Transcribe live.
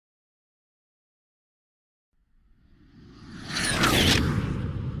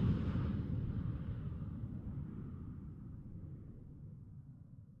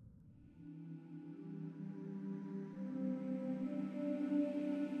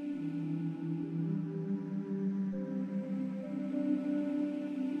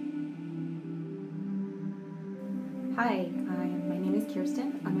Hi, my name is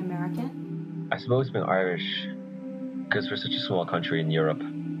Kirsten. I'm American. I suppose being Irish, because we're such a small country in Europe,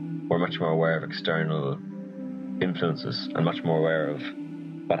 we're much more aware of external influences and much more aware of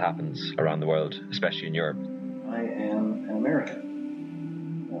what happens around the world, especially in Europe. I am an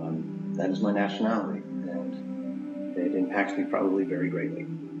American. That is my nationality, and it impacts me probably very greatly.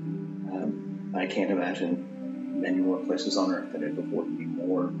 I can't imagine many more places on Earth that it would afford me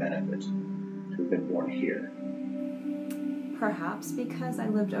more benefit to have been born here. Perhaps because I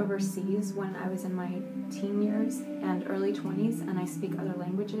lived overseas when I was in my teen years and early 20s, and I speak other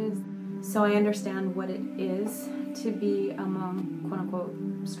languages, so I understand what it is to be among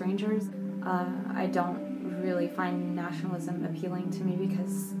quote-unquote strangers. I don't really find nationalism appealing to me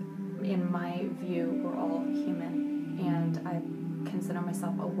because in my view we're all human, and I consider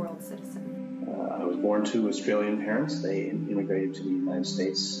myself a world citizen. I was born to Australian parents. They immigrated to the United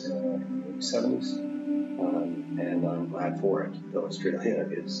States in the 70s, and I'm glad for it, though Australia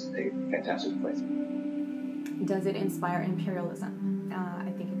is a fantastic place. Does it inspire imperialism?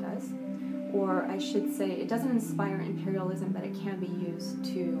 I think it does. Or I should say, it doesn't inspire imperialism, but it can be used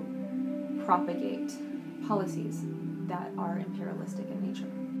to propagate policies that are imperialistic in nature.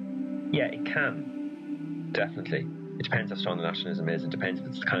 Yeah, it can, definitely. It depends how strong the nationalism is. It depends if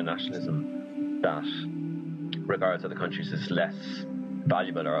it's the kind of nationalism that regards other countries as less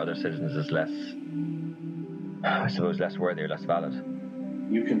valuable or other citizens as less, I suppose, less worthy or less valid.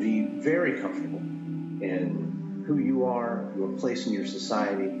 You can be very comfortable in who you are, your place in your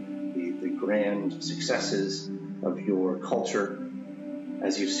society, the grand successes of your culture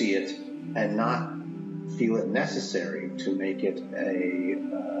as you see it, and not feel it necessary to make it a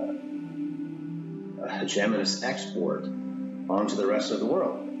hegemonous export onto the rest of the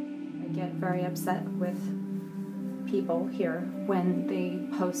world. I get very upset with people here when they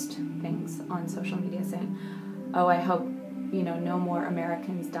post things on social media saying, oh, I hope, no more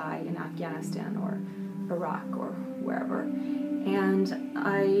Americans die in Afghanistan or Iraq or wherever. And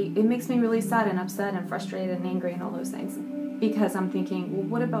it makes me really sad and upset and frustrated and angry and all those things, because I'm thinking, well,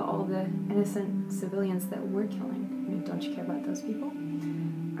 what about all the innocent civilians that we're killing? I mean, don't you care about those people?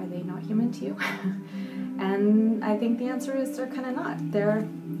 Are they not human to you? And I think the answer is they're kind of not. They're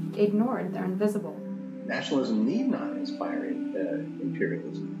ignored. They're invisible. Nationalism need not inspire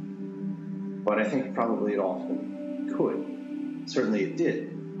imperialism, but I think probably it often could. Certainly it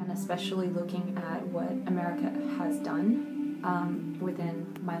did. And especially looking at what America has done within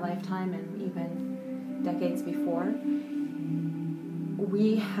my lifetime and even decades before,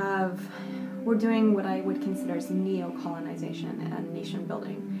 we're doing what I would consider as neo-colonization and nation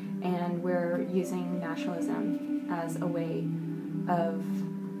building, and we're using nationalism as a way of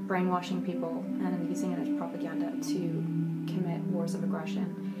brainwashing people and using it as propaganda to commit wars of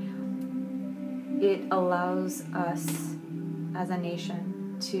aggression. It allows us as a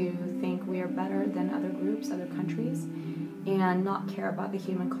nation to think we are better than other groups, other countries, and not care about the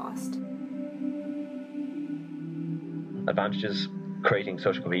human cost. Advantages: creating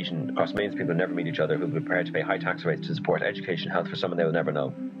social cohesion across millions of people who never meet each other, who will be prepared to pay high tax rates to support education and health for someone they will never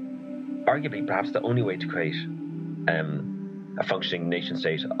know. Arguably, perhaps the only way to create a functioning nation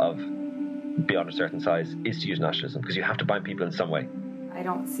state of beyond a certain size is to use nationalism, because you have to bind people in some way. I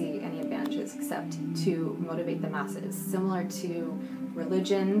don't see any advantages except to motivate the masses, similar to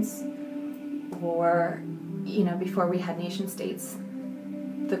religions or, before we had nation states,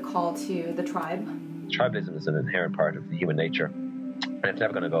 the call to the tribe. Tribalism is an inherent part of the human nature, and it's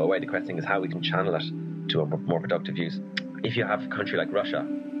never going to go away. The question is how we can channel it to a more productive use. If you have a country like Russia,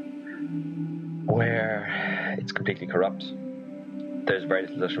 where it's completely corrupt, there's very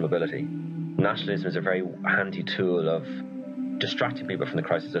little industrial mobility. Nationalism is a very handy tool of distracting people from the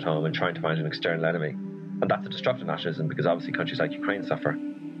crisis at home and trying to find an external enemy. And that's a destructive nationalism, because obviously countries like Ukraine suffer,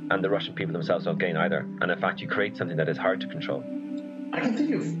 and the Russian people themselves don't gain either. And in fact, you create something that is hard to control. I can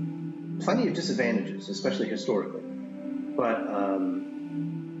think of plenty of disadvantages, especially historically. But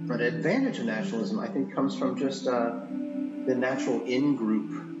an advantage of nationalism, I think, comes from just the natural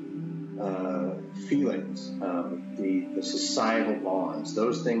in-group feelings, the societal bonds,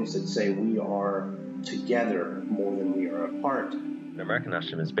 those things that say we are together more than we are apart. American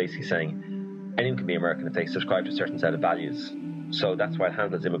nationalism is basically saying anyone can be American if they subscribe to a certain set of values. So that's why it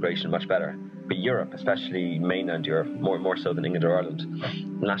handles immigration much better. But Europe, especially mainland Europe, more so than England or Ireland,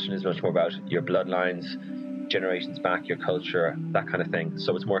 nationalism is much more about your bloodlines, generations back, your culture, that kind of thing.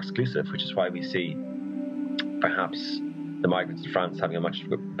 So it's more exclusive, which is why we see perhaps the migrants in France having a much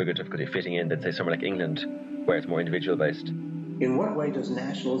bigger difficulty fitting in than, say, somewhere like England, where it's more individual-based. In what way does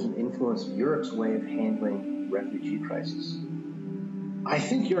nationalism influence Europe's way of handling refugee crisis? I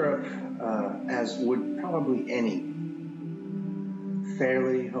think Europe, as would probably any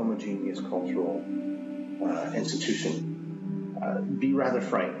fairly homogeneous cultural institution be rather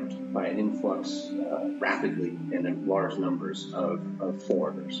frightened by an influx rapidly and in large numbers of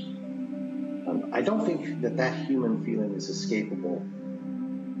foreigners. I don't think that human feeling is escapable.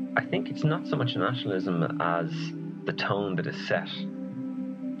 I think it's not so much nationalism as the tone that is set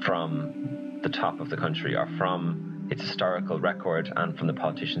from the top of the country or from its historical record and from the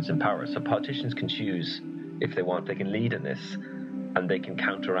politicians in power. So politicians can choose if they want, they can lead in this, and they can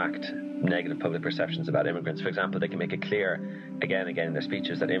counteract negative public perceptions about immigrants. For example, they can make it clear again and again in their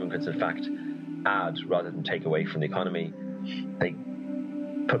speeches that immigrants in fact add rather than take away from the economy. They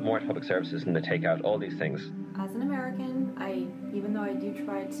put more into public services than they take out, all these things. As an American, even though I do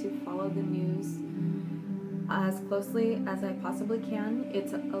try to follow the news as closely as I possibly can,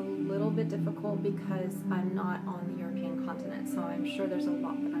 it's a little bit difficult because I'm not on the European continent, so I'm sure there's a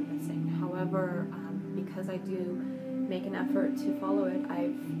lot that I'm missing. However, because I do make an effort to follow it,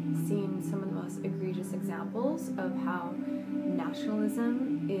 I've seen some of the most egregious examples of how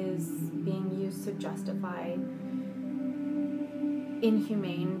nationalism is being used to justify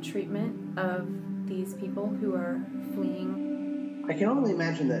inhumane treatment of these people who are fleeing. I can only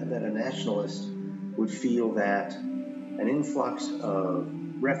imagine that a nationalist would feel that an influx of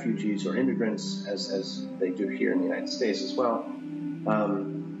refugees or immigrants, as they do here in the United States as well,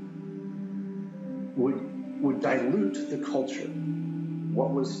 would dilute the culture.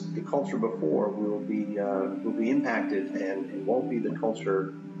 What was the culture before will be impacted and won't be the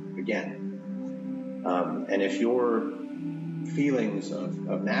culture again. And if your feelings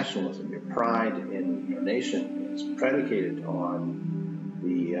of nationalism, your pride in your nation, is predicated on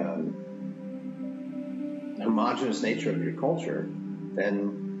the homogenous nature of your culture,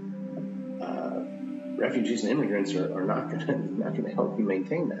 then refugees and immigrants are not going to help you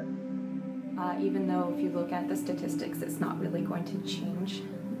maintain that. Even though if you look at the statistics, it's not really going to change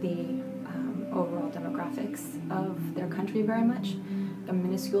the overall demographics of their country very much, a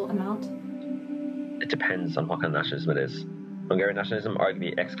minuscule amount. It depends on what kind of nationalism it is. Hungarian nationalism,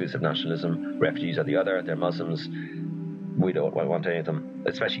 arguably exclusive nationalism. Refugees are the other, they're Muslims. We don't want any of them,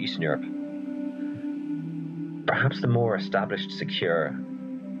 especially Eastern Europe. Perhaps the more established, secure,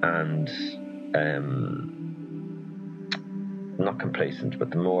 and not complacent, but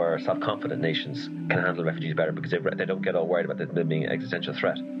the more self-confident nations can handle refugees better because they don't get all worried about them being an existential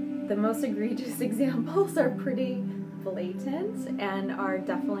threat. The most egregious examples are pretty blatant and are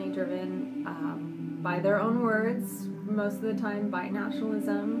definitely driven by their own words, most of the time by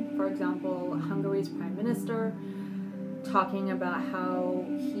nationalism. For example, Hungary's prime minister talking about how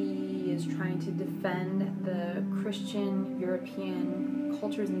he is trying to defend the Christian European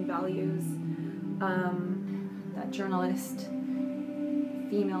cultures and values. That journalist,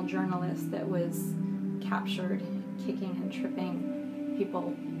 female journalist that was captured kicking and tripping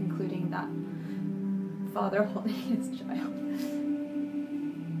people, including that father holding his child,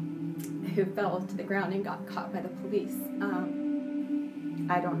 who fell to the ground and got caught by the police.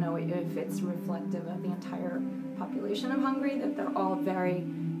 I don't know if it's reflective of the entire population of Hungary, that they're all very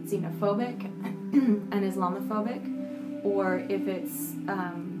xenophobic and Islamophobic, or if it's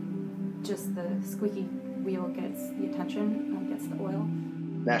just the squeaky wheel gets the attention, gets the oil.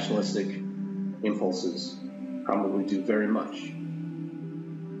 Nationalistic impulses probably do very much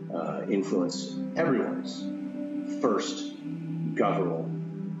influence everyone's first guttural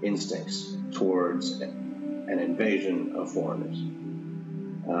instincts towards an invasion of foreigners.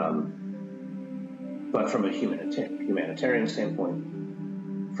 But from a humanitarian standpoint,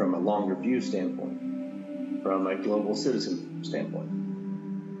 from a longer view standpoint, from a global citizen standpoint,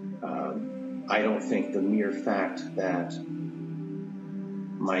 I don't think the mere fact that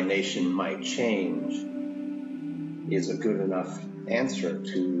my nation might change is a good enough answer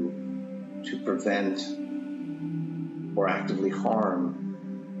to prevent or actively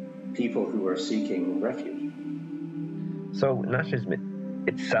harm people who are seeking refuge. So nationalism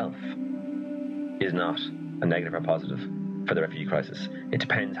itself is not a negative or positive for the refugee crisis. It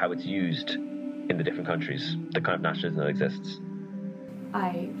depends how it's used in the different countries, the kind of nationalism that exists.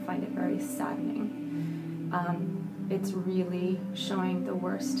 I find it very saddening. It's really showing the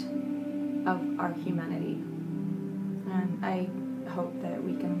worst of our humanity. And I hope that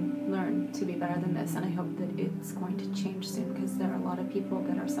we can learn to be better than this, and I hope that it's going to change soon, because there are a lot of people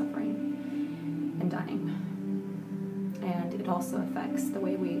that are suffering and dying. And it also affects the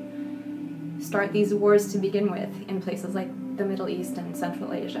way we start these wars to begin with in places like the Middle East and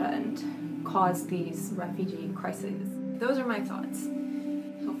Central Asia and cause these refugee crises. Those are my thoughts.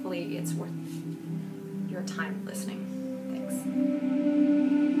 Hopefully it's worth your time listening. Thanks.